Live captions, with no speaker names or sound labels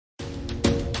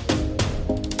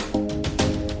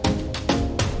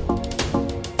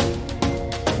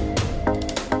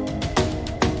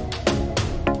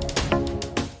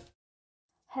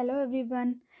Hello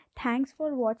everyone, thanks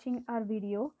for watching our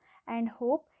video and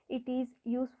hope it is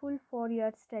useful for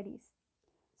your studies.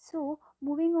 So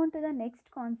moving on to the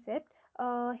next concept,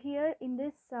 here in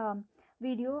this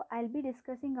video I'll be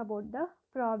discussing about the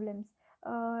problems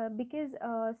because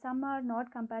some are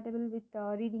not compatible with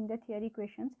reading the theory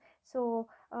questions. So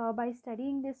by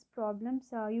studying these problems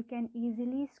you can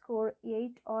easily score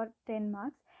 8 or 10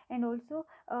 marks, and also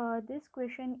this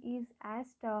question is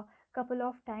asked couple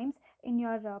of times in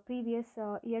your previous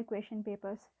year question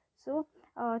papers. So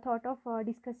thought of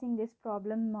discussing this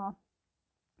problem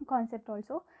concept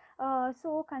also.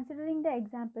 So considering the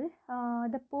example,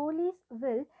 the police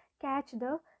will catch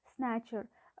the snatcher.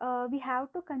 We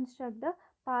have to construct the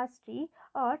parse tree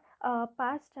or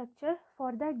parse structure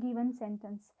for the given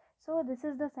sentence. So this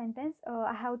is the sentence.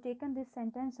 I have taken this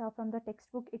sentence from the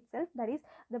textbook itself, that is,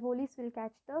 the police will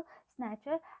catch the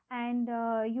snatcher, and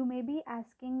you may be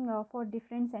asking for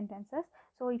different sentences,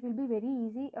 so it will be very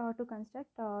easy to construct.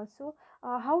 So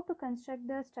how to construct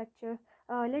the structure,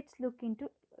 let's look into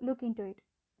it.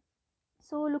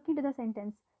 So look into the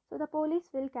sentence. So the police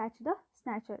will catch the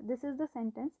snatcher. This is the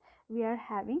sentence we are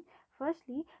having.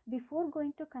 Firstly, before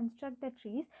going to construct the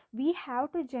trees, we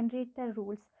have to generate the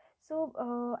rules. So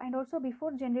and also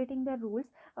before generating the rules,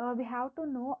 we have to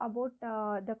know about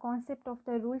the concept of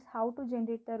the rules, how to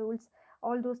generate the rules,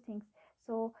 all those things.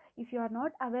 So if you are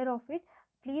not aware of it,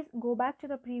 please go back to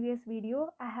the previous video.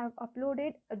 I have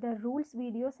uploaded the rules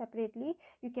video separately.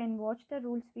 You can watch the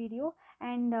rules video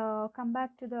and come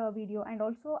back to the video, and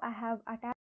also I have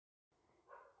attached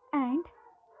and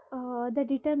the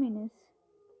determiners.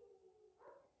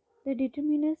 The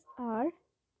determiners are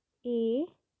a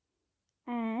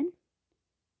and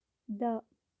the.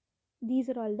 These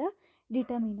are all the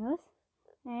determiners.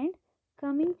 And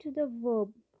coming to the verb,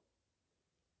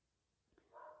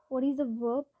 what is the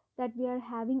verb that we are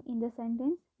having in the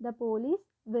sentence? The police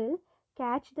will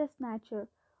catch the snatcher.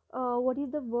 What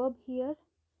is the verb here?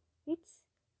 It's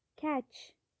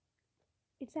catch.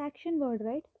 It's action word,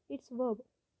 right? It's verb.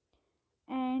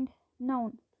 And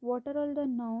noun, what are all the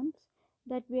nouns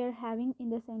that we are having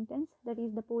in the sentence? That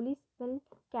is, the police will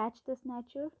catch the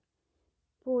snatcher.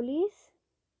 Police,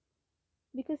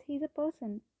 because he's a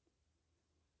person,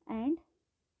 and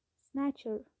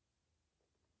snatcher,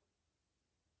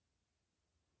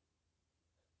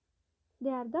 they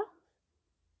are the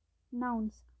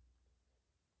nouns.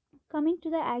 Coming to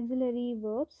the auxiliary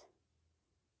verbs,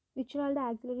 which are all the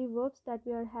auxiliary verbs that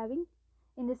we are having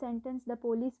in the sentence? The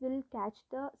police will catch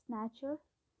the snatcher.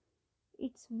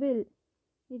 It's will.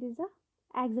 It is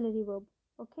a auxiliary verb.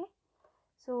 Okay,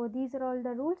 so these are all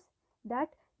the rules that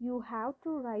you have to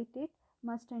write it,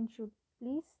 must and should.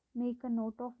 Please make a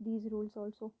note of these rules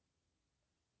also.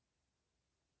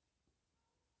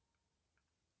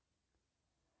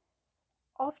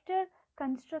 After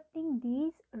constructing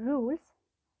these rules,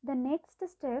 the next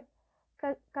step,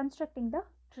 constructing the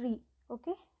tree.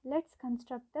 Okay, let's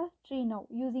construct the tree now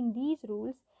using these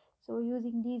rules. So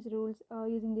using these rules,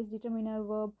 using this determiner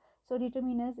verb, so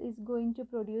determiners is going to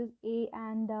produce a,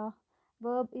 and the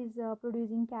verb is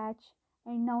producing catch,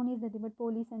 and noun is nothing but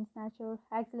police and snatcher,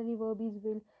 auxiliary verb is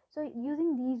will. So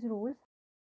using these rules,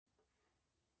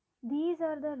 these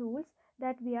are the rules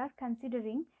that we are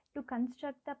considering to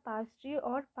construct the parse tree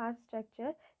or parse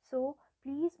structure. So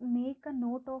please make a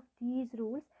note of these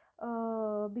rules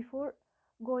before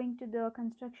going to the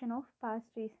construction of parse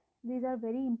trees. These are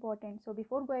very important. So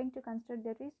before going to construct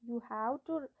the trees, you have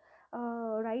to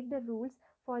write the rules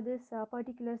for this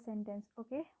particular sentence.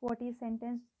 Okay, what is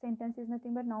sentence? Sentence is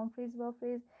nothing but noun phrase, verb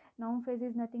phrase. Noun phrase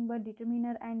is nothing but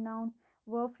determiner and noun.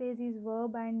 Verb phrase is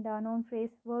verb and noun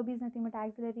phrase. Verb is nothing but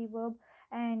auxiliary verb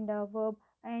and verb.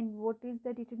 And what is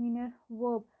the determiner?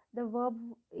 Verb. The verb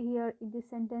here in this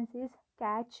sentence is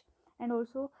catch, and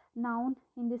also noun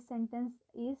in this sentence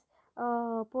is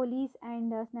police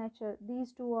and snatcher.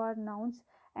 These two are nouns,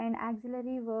 and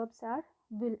auxiliary verbs are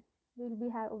will.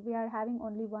 We are having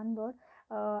only one word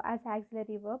as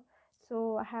auxiliary verb.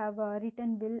 So I have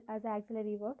written will as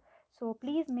auxiliary verb. So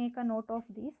please make a note of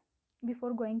these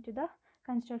before going to the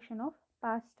construction of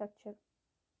parse structure.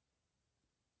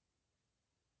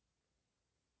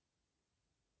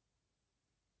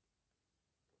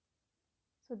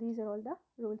 So these are all the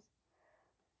rules.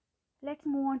 Let's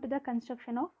move on to the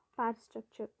construction of parse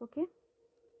structure. Okay,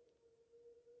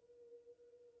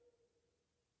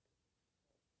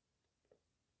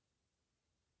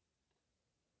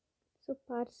 so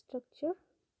parse structure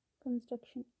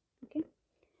construction. Okay,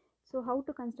 so how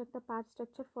to construct the parse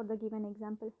structure for the given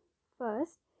example?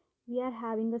 First, we are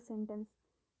having a sentence.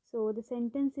 So the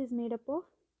sentence is made up of,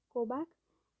 go back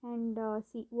and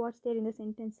see what's there in the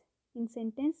sentence. In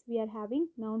sentence we are having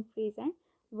noun phrase and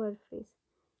verb phrase.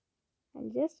 I'll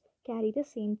just carry the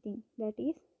same thing, that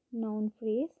is noun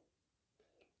phrase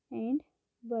and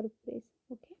verb phrase.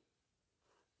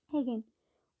 Okay. Again,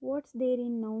 what's there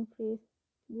in noun phrase?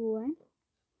 Go and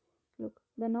look.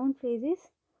 The noun phrase is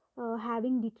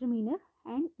having determiner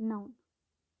and noun.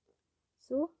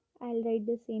 So I'll write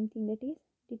the same thing, that is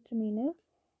determiner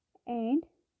and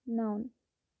noun.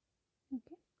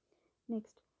 Okay.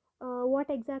 Next, what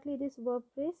exactly this verb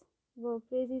phrase? Verb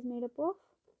phrase is made up of,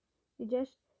 you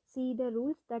just see the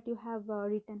rules that you have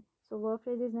written. So verb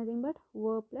phrase is nothing but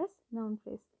verb plus noun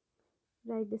phrase.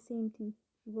 Write the same thing,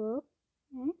 verb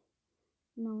and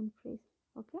noun phrase.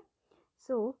 Okay.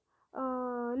 So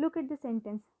look at the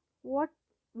sentence. What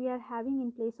we are having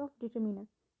in place of determiner?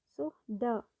 So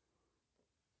the.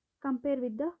 Compare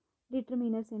with the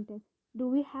determiner sentence. Do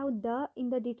we have the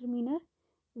in the determiner?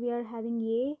 We are having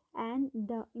a and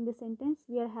the in the sentence.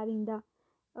 We are having the.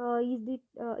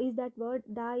 Is that word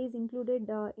the is included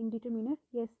in determiner?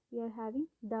 Yes, we are having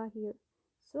the here.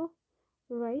 So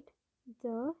write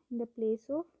the in the place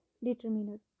of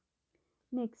determiner.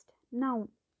 Next, noun.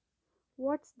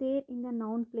 What's there in the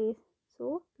noun place?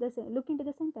 So look into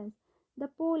the sentence. The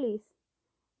police.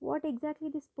 What exactly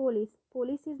this police?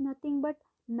 Police is nothing but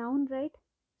noun, right?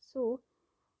 So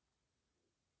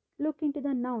look into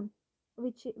the noun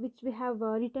which we have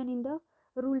written in the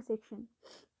rule section.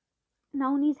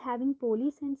 Noun is having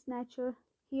police and snatcher.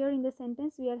 Here in the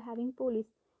sentence we are having police.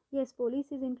 Yes,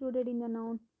 police is included in the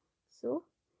noun. So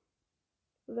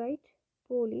write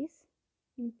police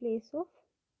in place of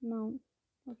noun.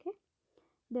 Okay.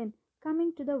 Then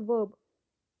coming to the verb,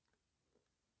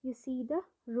 you see the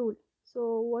rule.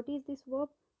 So what is this verb?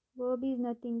 Verb is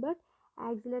nothing but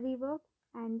auxiliary verb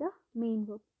and the main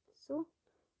verb. So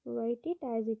write it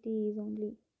as it is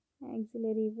only,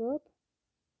 auxiliary verb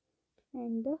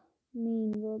and the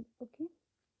main verb. Okay.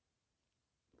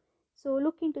 So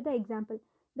look into the example.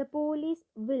 The police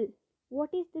will. What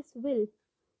is this will?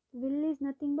 Will is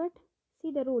nothing but,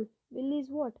 see the rule. Will is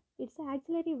what? It's an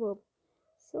auxiliary verb.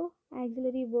 So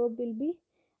auxiliary verb will be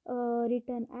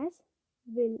written as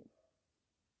will.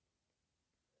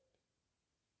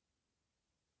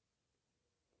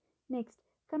 Next,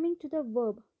 coming to the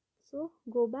verb. So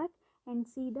go back and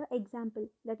see the example,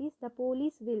 that is the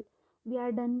police will. We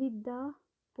are done with the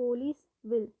police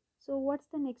will. So what's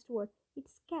the next word?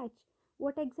 It's catch.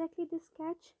 What exactly this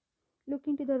catch? Look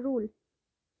into the rule.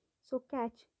 So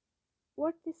catch.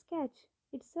 What this catch?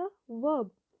 It's a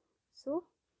verb. So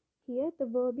here the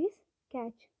verb is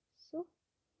catch. So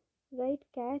write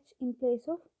catch in place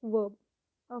of verb.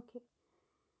 Okay.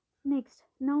 Next,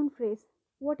 noun phrase.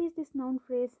 What is this noun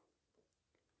phrase?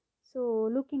 So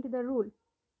look into the rule.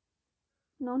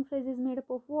 Noun phrase is made up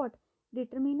of what?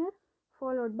 Determiner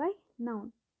followed by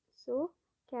noun. So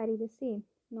carry the same.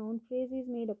 Noun phrase is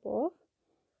made up of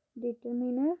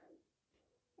determiner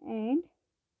and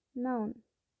noun.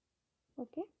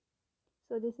 Okay.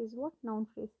 So this is what noun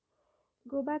phrase.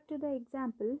 Go back to the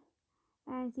example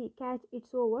and see catch,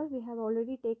 it's over. We have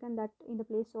already taken that in the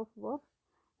place of verb,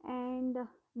 and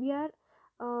we are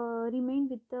remain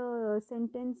with the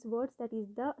sentence words, that is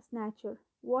the snatcher.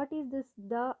 What is this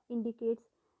the indicates?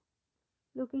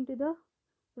 Look into the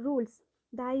rules.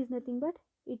 The is nothing but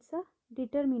it's a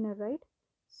determiner, right?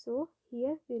 So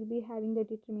here we'll be having the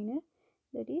determiner,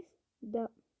 that is the,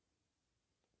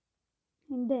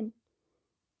 and then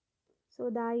so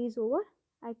the is over.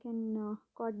 I can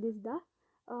cut this the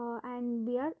and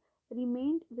we are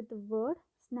remained with the word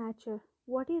snatcher.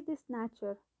 What is this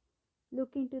snatcher? Look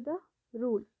into the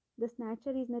rule. The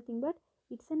snatcher is nothing but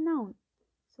it's a noun.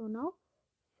 So now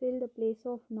fill the place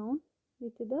of noun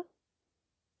with the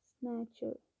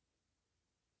snatcher.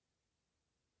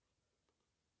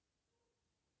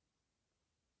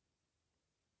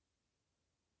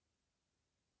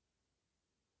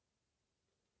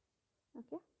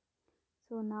 Okay.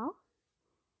 So now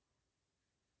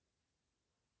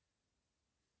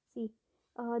see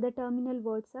the terminal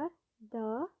words are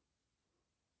the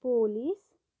police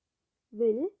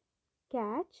will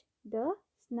catch the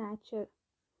snatcher.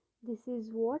 This is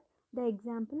what the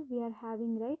example we are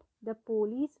having, right? The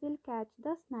police will catch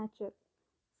the snatcher.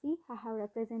 See, I have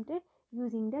represented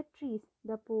using the trees.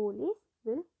 The police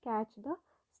will catch the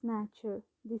snatcher.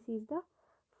 This is the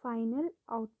final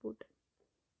output.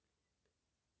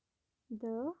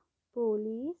 The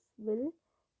police will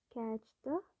catch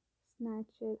the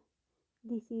snatcher.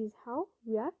 This is how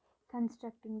we are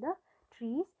constructing the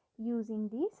trees using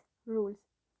these rules.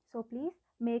 So please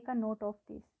make a note of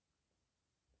this.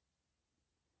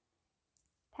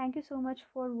 Thank you so much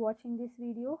for watching this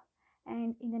video,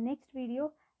 and in the next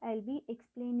video I'll be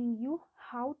explaining you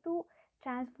how to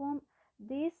transform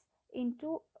this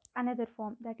into another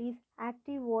form, that is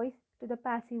active voice to the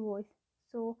passive voice.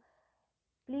 So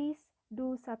please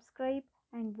do subscribe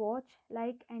and watch,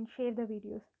 like and share the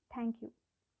videos. Thank you.